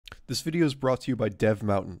This video is brought to you by Dev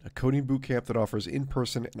Mountain, a coding bootcamp that offers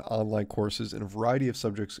in-person and online courses in a variety of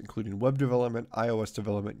subjects including web development, iOS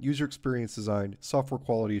development, user experience design, software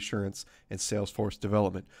quality assurance, and Salesforce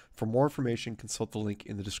development. For more information, consult the link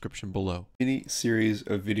in the description below. In a series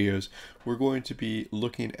of videos, we're going to be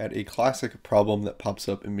looking at a classic problem that pops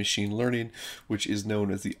up in machine learning, which is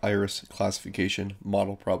known as the iris classification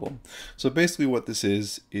model problem. So basically what this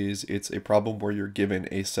is it's a problem where you're given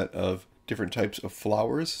a set of different types of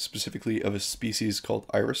flowers, specifically of a species called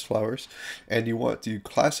iris flowers, and you want to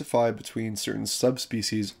classify between certain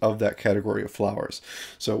subspecies of that category of flowers.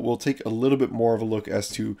 So we'll take a little bit more of a look as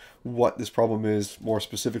to what this problem is, more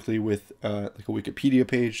specifically with like a Wikipedia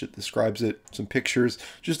page that describes it, some pictures,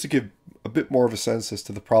 just to give a bit more of a sense as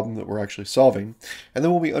to the problem that we're actually solving. And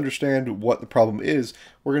then when we understand what the problem is,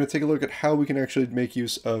 we're going to take a look at how we can actually make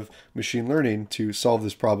use of machine learning to solve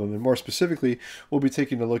this problem. And more specifically, we'll be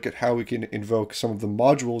taking a look at how we can invoke some of the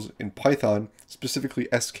modules in Python, specifically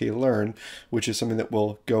sklearn, which is something that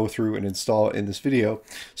we'll go through and install in this video.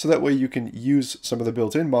 So that way you can use some of the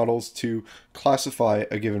built-in models to classify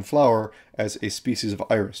a given flower as a species of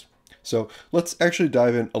iris. So let's actually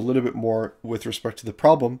dive in a little bit more with respect to the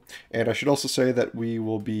problem. And I should also say that we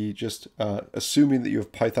will be just assuming that you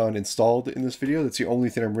have Python installed in this video. That's the only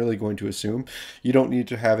thing I'm really going to assume. You don't need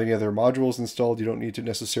to have any other modules installed. You don't need to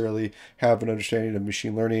necessarily have an understanding of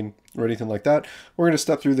machine learning or anything like that. We're going to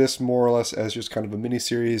step through this more or less as just kind of a mini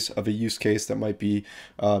series of a use case that might be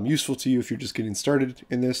useful to you if you're just getting started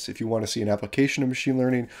in this, if you want to see an application of machine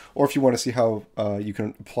learning, or if you want to see how you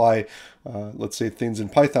can apply, let's say, things in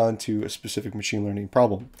Python to a specific machine learning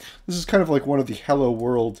problem. This is kind of like one of the hello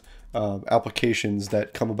world applications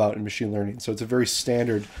that come about in machine learning. So it's a very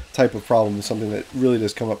standard type of problem. It's something that really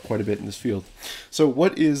does come up quite a bit in this field. So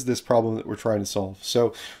what is this problem that we're trying to solve?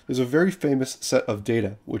 So there's a very famous set of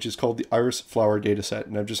data, which is called the iris flower data set.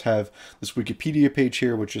 And I just have this Wikipedia page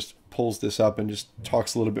here, which just pulls this up and just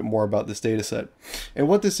talks a little bit more about this data set. And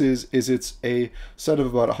what this is it's a set of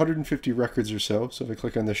about 150 records or so. So if I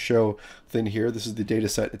click on the show thing here, this is the data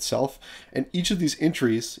set itself. And each of the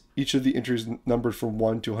entries numbered from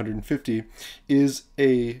 1 to 150 is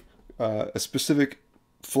a specific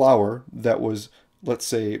flower that was, let's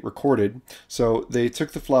say, recorded. So they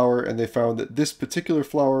took the flower and they found that this particular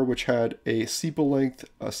flower, which had a sepal length,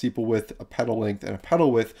 a sepal width, a petal length, and a petal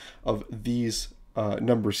width of these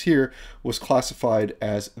numbers here, was classified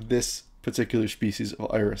as this particular species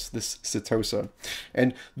of iris, this setosa.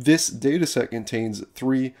 And this data set contains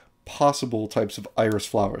three possible types of iris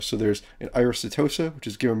flowers. So there's an iris setosa, which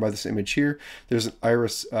is given by this image here. There's an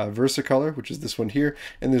iris versicolor, which is this one here,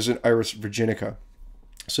 and there's an iris virginica.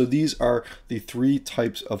 So these are the three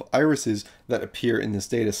types of irises that appear in this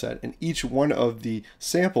data set. And each one of the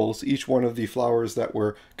samples, each one of the flowers that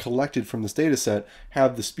were collected from this data set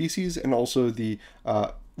have the species and also the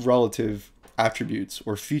relative attributes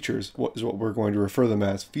or features, what is what we're going to refer them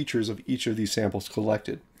as, features of each of these samples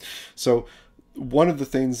collected. So one of the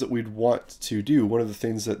things that we'd want to do, one of the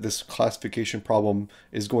things that this classification problem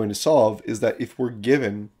is going to solve, is that if we're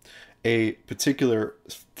given a particular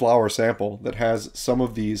flower sample that has some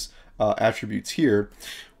of these attributes here,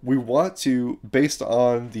 we want to, based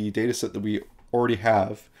on the data set that we already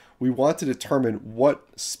have, we want to determine what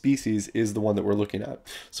species is the one that we're looking at.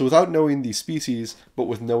 So without knowing the species, but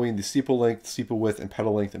with knowing the sepal length, sepal width, and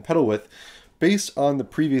petal width, based on the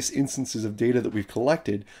previous instances of data that we've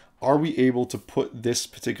collected, are we able to put this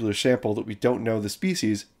particular sample that we don't know the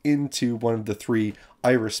species into one of the three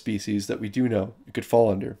iris species that we do know it could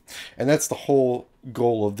fall under? And that's the whole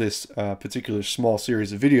goal of this particular small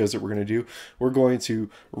series of videos that we're going to do. We're going to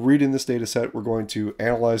read in this data set, we're going to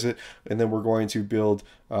analyze it, and then we're going to build,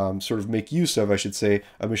 sort of make use of, I should say,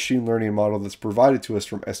 a machine learning model that's provided to us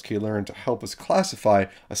from sklearn to help us classify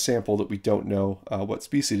a sample that we don't know what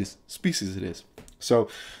species it is. So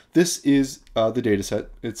this is the data set.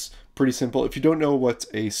 It's pretty simple. If you don't know what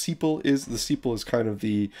a sepal is, the sepal is kind of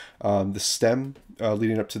the stem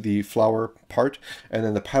leading up to the flower part, and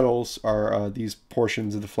then the petals are these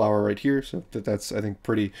portions of the flower right here. So that's, I think,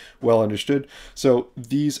 pretty well understood. So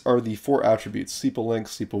these are the four attributes: sepal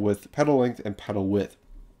length, sepal width, petal length, and petal width.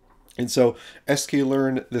 And so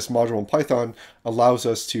sklearn, this module in Python, allows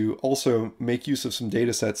us to also make use of some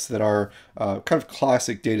data sets that are kind of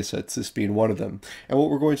classic data sets, this being one of them. And what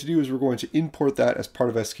we're going to do is we're going to import that as part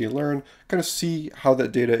of sklearn, kind of see how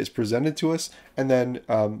that data is presented to us, and then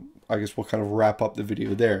I guess we'll kind of wrap up the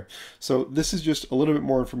video there. So this is just a little bit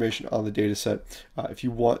more information on the data set. If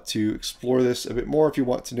you want to explore this a bit more, if you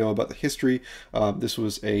want to know about the history, this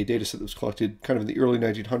was a data set that was collected kind of in the early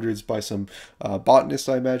 1900s by some botanists,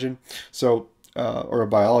 I imagine. So or a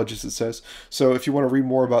biologist, it says. So if you want to read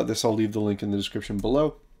more about this, I'll leave the link in the description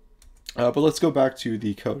below. But let's go back to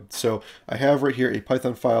the code. So I have right here a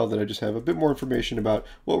Python file that I just have a bit more information about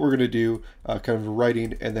what we're going to do, kind of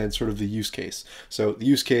writing, and then sort of the use case. So the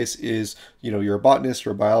use case is, you're a botanist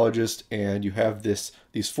or a biologist, and you have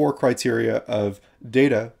these 4 criteria of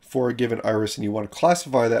data for a given iris, and you want to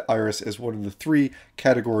classify that iris as one of the 3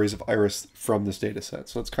 categories of iris from this data set.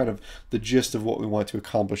 So that's kind of the gist of what we want to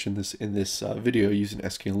accomplish in this video using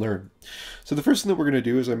sklearn. So the first thing that we're going to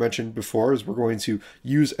do, as I mentioned before, is we're going to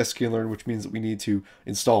use sklearn, which means that we need to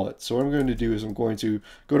install it. So what I'm going to do is I'm going to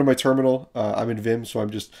go to my terminal. I'm in Vim, so I'm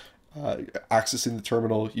just accessing the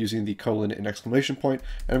terminal using the colon and exclamation point,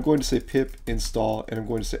 and I'm going to say pip install, and I'm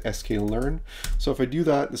going to say sklearn. So if I do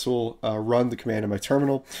that, this will run the command in my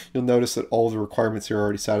terminal. You'll notice that all the requirements here are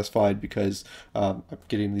already satisfied because I'm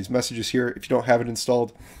getting these messages here. If you don't have it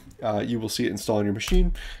installed, you will see it install on your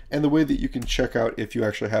machine. And the way that you can check out if you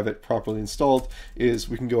actually have it properly installed is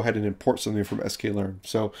we can go ahead and import something from sklearn.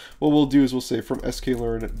 So what we'll do is we'll say from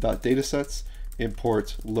sklearn.datasets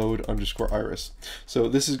import load_iris. So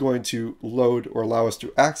this is going to load or allow us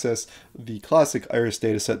to access the classic iris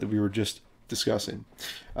dataset that we were just discussing.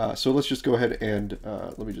 So let's just go ahead and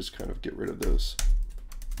let me just kind of get rid of those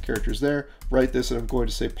characters there. Write this, and I'm going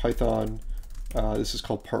to say Python. This is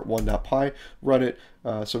called part1.py. Run it.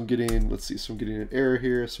 So I'm getting, let's see, so I'm getting an error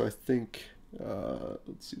here. So I think,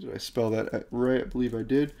 let's see, did I spell that right? I believe I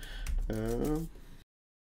did.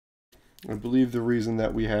 I believe the reason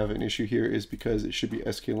that we have an issue here is because it should be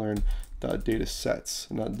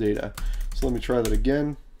sklearn.datasets, not data. So let me try that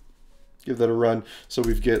again. Give that a run. So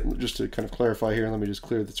we've just to kind of clarify here, let me just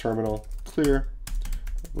clear the terminal. Clear.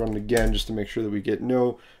 Run it again just to make sure that we get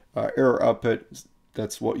no error output.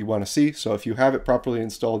 That's what you want to see. So if you have it properly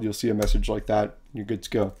installed, you'll see a message like that. You're good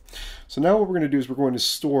to go. So now what we're going to do is we're going to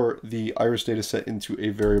store the iris dataset into a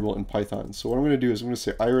variable in Python. So what I'm going to do is I'm going to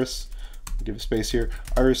say iris, give a space here,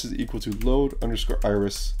 iris is equal to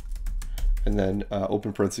load_iris, and then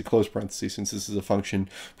open parenthesis, close parenthesis, since this is a function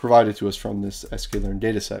provided to us from this sklearn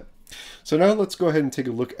dataset. So now let's go ahead and take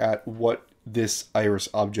a look at what this iris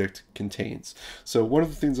object contains. So one of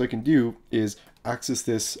the things I can do is access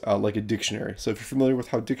this like a dictionary. So if you're familiar with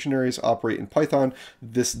how dictionaries operate in Python,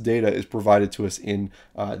 this data is provided to us in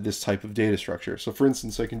this type of data structure. So for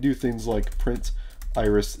instance, I can do things like print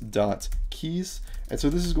iris.keys, and so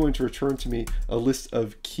this is going to return to me a list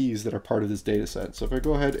of keys that are part of this data set. So if I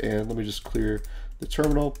go ahead and let me just clear the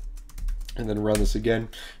terminal and then run this again.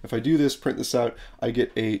 If I do this, print this out, I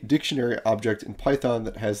get a dictionary object in Python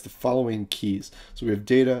that has the following keys. So we have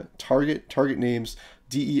data, target names,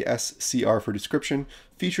 DESCR for description,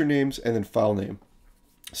 feature names, and then file name.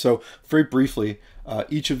 So very briefly,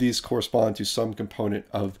 each of these correspond to some component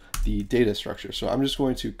of the data structure. So I'm just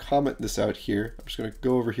going to comment this out here. I'm just going to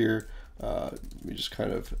go over here. Let me just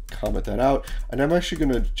kind of comment that out. And I'm actually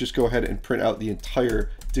going to just go ahead and print out the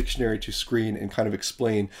entire dictionary to screen and kind of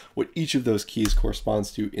explain what each of those keys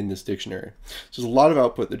corresponds to in this dictionary. So there's a lot of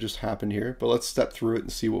output that just happened here, but let's step through it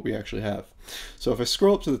and see what we actually have. So if I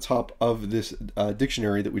scroll up to the top of this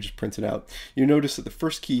dictionary that we just printed out, you notice that the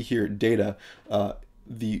first key here, data,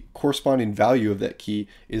 the corresponding value of that key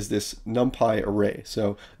is this numpy array.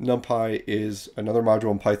 So numpy is another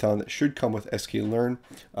module in Python that should come with sklearn.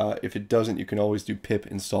 If it doesn't, you can always do pip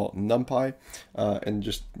install numpy, and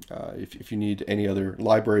just if you need any other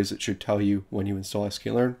libraries, it should tell you when you install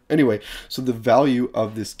sklearn. Anyway, so the value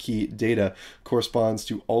of this key data corresponds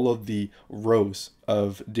to all of the rows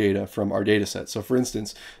of data from our data set. So for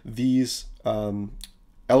instance, these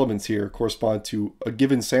elements here correspond to a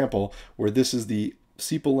given sample where this is the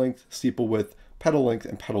sepal length, sepal width, petal length,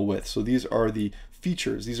 and petal width. So these are the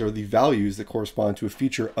features, these are the values that correspond to a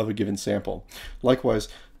feature of a given sample. Likewise,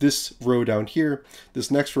 this row down here,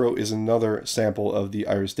 this next row is another sample of the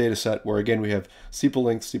iris dataset where again we have sepal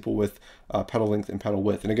length, sepal width, petal length, and petal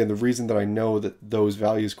width. And again, the reason that I know that those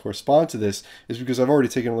values correspond to this is because I've already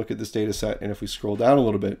taken a look at this data set, and if we scroll down a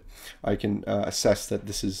little bit, I can assess that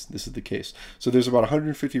this is the case. So there's about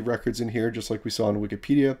 150 records in here, just like we saw in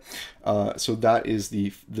Wikipedia. So that is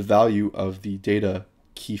the value of the data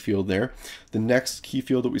key field there. The next key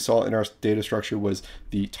field that we saw in our data structure was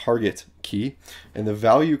the target key, and the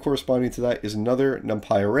value corresponding to that is another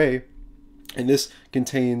numpy array, and this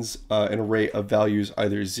contains an array of values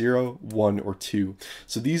either 0, 1, or 2.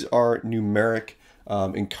 So these are numeric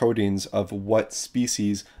encodings of what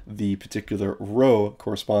species the particular row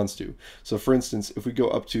corresponds to. So for instance, if we go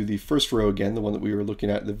up to the first row again, the one that we were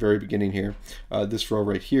looking at the very beginning here, this row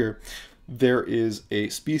right here, there is a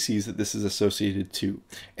species that this is associated to.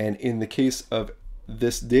 And in the case of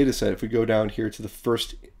this data set, if we go down here to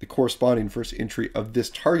the corresponding first entry of this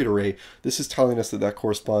target array, this is telling us that that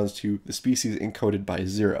corresponds to the species encoded by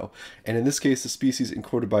 0. And in this case, the species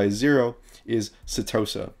encoded by 0 is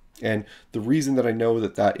Setosa. And the reason that I know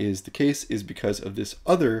that that is the case is because of this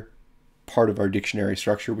other part of our dictionary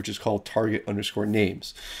structure, which is called target underscore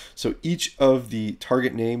names. So each of the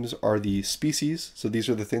target names are the species. So these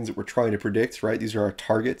are the things that we're trying to predict, right? These are our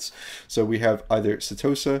targets. So we have either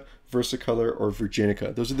Setosa, versicolor, or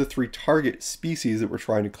virginica. Those are the 3 target species that we're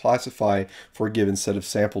trying to classify for a given set of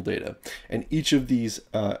sample data. And each of these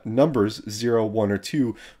numbers, 0, 1, or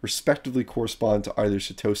 2, respectively correspond to either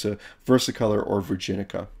Setosa, versicolor, or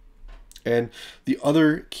virginica. And the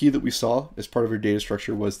other key that we saw as part of our data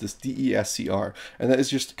structure was this DESCR, and that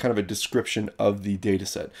is just kind of a description of the data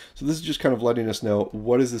set. So this is just kind of letting us know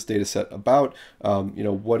what is this data set about,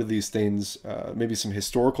 what are these things, maybe some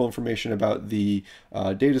historical information about the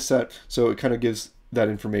data set. So it kind of gives that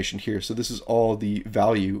information here. So this is all the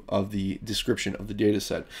value of the description of the data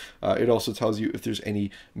set. It also tells you if there's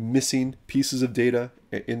any missing pieces of data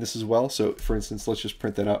in this as well. So for instance, let's just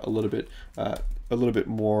print that out a little bit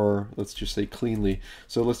more, let's just say cleanly.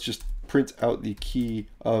 So let's just print out the key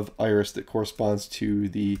of iris that corresponds to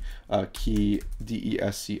the key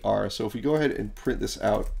DESCR. So if we go ahead and print this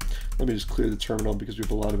out, let me just clear the terminal because we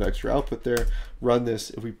have a lot of extra output there. Run this.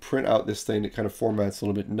 If we print out this thing, it kind of formats a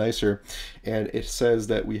little bit nicer, and it says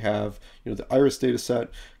that we have, the iris data set,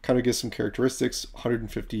 kind of gives some characteristics,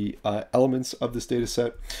 150 elements of this data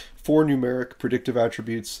set, 4 numeric predictive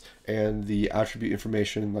attributes, and the attribute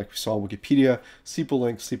information like we saw in Wikipedia: sepal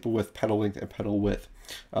length, sepal width, petal length, and petal width.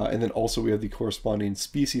 And then also we have the corresponding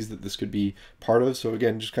species that this could be part of. So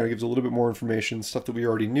again, just kind of gives a little bit more information, stuff that we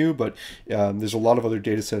already knew, but there's a lot of other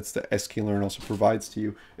data sets that sklearn also provides to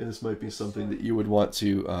you, and this might be something that you would want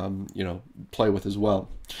to play with as well.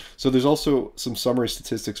 So there's also some summary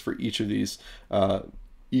statistics for each of these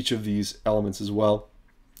elements as well.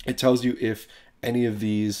 It tells you if any of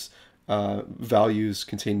these values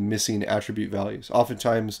contain missing attribute values.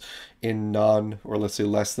 Oftentimes in or let's say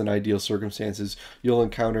less than ideal circumstances, you'll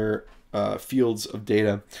encounter fields of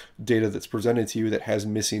data that's presented to you that has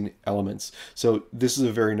missing elements. So this is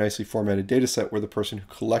a very nicely formatted data set where the person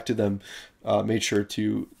who collected them made sure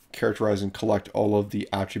to characterize and collect all of the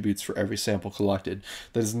attributes for every sample collected.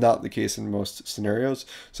 That is not the case in most scenarios.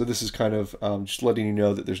 So this is kind of just letting you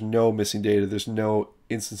know that there's no missing data. There's no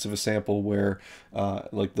instance of a sample where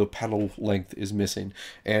like the petal length is missing.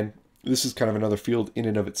 And this is kind of another field in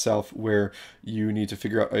and of itself where you need to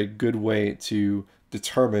figure out a good way to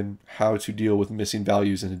determine how to deal with missing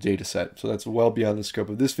values in a data set. So that's well beyond the scope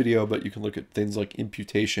of this video, but you can look at things like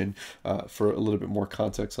imputation for a little bit more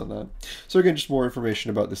context on that. So again, just more information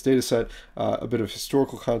about this data set, a bit of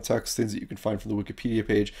historical context, things that you can find from the Wikipedia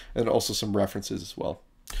page, and also some references as well.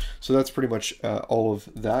 So that's pretty much all of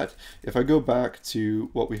that. If I go back to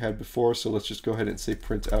what we had before, so let's just go ahead and say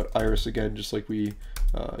print out iris again, just like we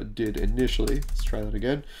did initially. Let's try that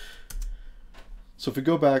again. So if we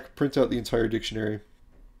go back, print out the entire dictionary.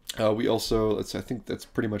 We also, I think that's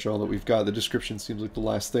pretty much all that we've got. The description seems like the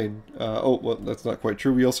last thing. Oh, well, that's not quite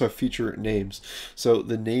true. We also have feature names. So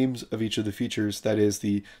the names of each of the features, that is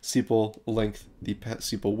the sepal length, the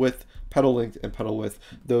sepal width, petal length, and petal width,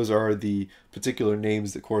 those are the particular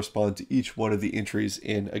names that correspond to each one of the entries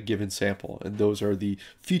in a given sample. And those are the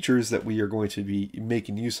features that we are going to be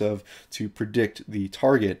making use of to predict the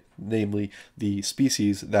target, namely the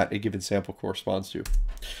species that a given sample corresponds to.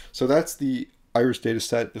 So that's the iris data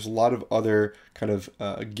set. There's a lot of other kind of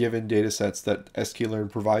given data sets that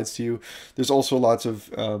sklearn provides to you. There's also lots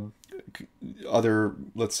of other,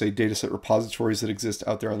 let's say, dataset repositories that exist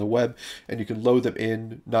out there on the web, and you can load them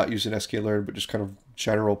in, not using sklearn, but just kind of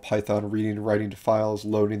general Python reading and writing to files,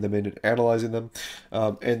 loading them in and analyzing them.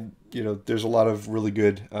 And there's a lot of really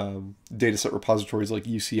good dataset repositories like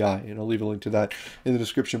UCI, and I'll leave a link to that in the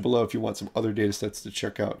description below if you want some other datasets to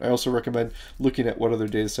check out. I also recommend looking at what other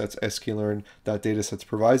datasets sklearn.datasets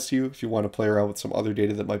provides to you if you want to play around with some other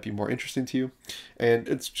data that might be more interesting to you. And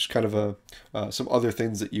it's just kind of some other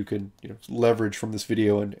things that you can leverage from this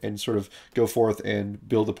video and sort of go forth and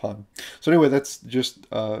build upon. So anyway, that's just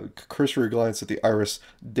a cursory glance at the iris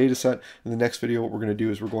dataset. In the next video, what we're going to do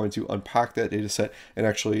is we're going to unpack that dataset and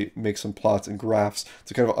actually make some plots and graphs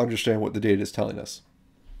to kind of understand what the data is telling us.